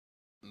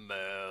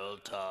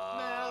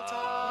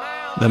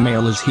Mailtime. The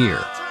mail is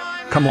here.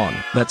 Come on,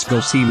 let's go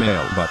see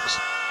mailbox.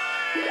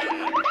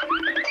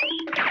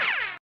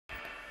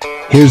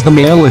 Here's the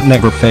mail, it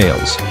never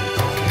fails.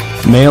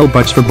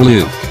 Mailbox for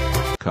Blue.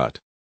 Cut.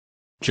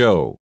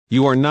 Joe,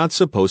 you are not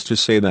supposed to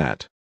say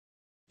that.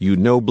 You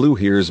know Blue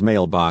hears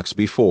mailbox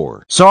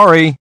before.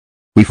 Sorry.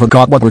 We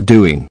forgot what we're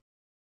doing.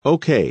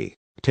 Okay,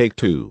 take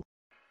two.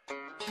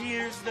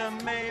 Here's the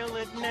mail,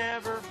 it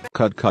never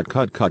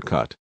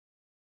Cut.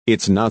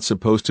 It's not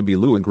supposed to be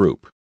Lou and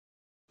group.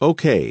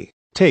 Okay,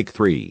 take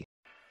three.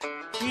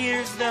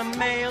 Here's the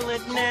mail,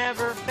 it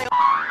never fails.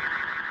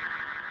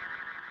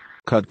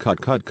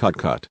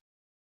 Cut.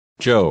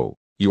 Joe,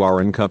 you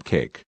are in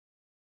cupcake.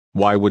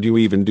 Why would you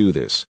even do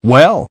this?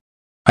 Well,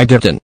 I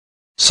didn't.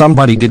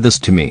 Somebody did this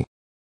to me.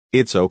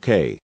 It's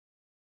okay.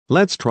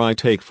 Let's try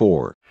take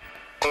four.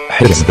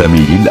 حزب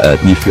ميل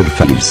آتني في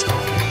الفلس.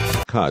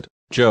 Cut.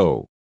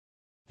 Joe.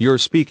 You're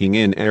speaking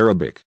in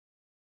Arabic.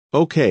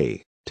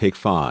 Okay, take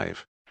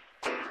five.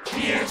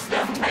 Here's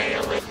the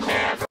mail, it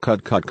never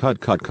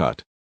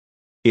Cut.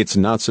 It's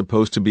not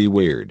supposed to be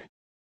weird.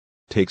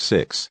 Take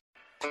six.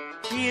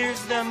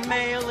 Here's the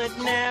mail, it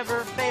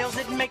never fails.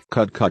 It makes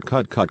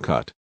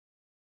Cut.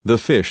 The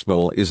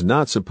fishbowl is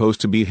not supposed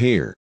to be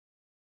here.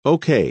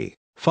 Okay,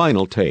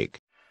 final take.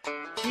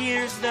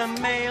 Here's the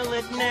mail,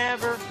 it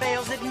never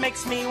fails. It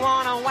makes me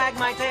wanna wag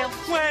my tail.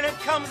 When it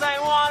comes, I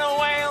wanna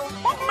wail.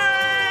 Mail!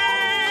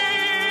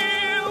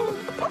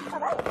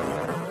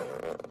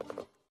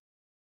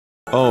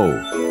 Oh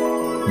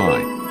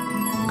my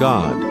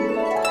God.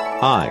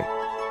 I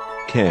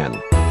can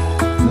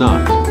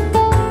not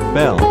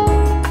believe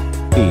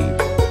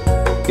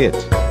it.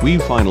 We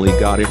finally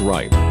got it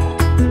right.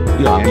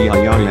 Yeah.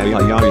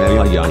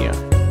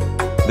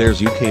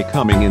 There's UK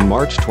coming in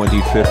March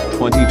 25th,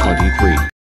 2023.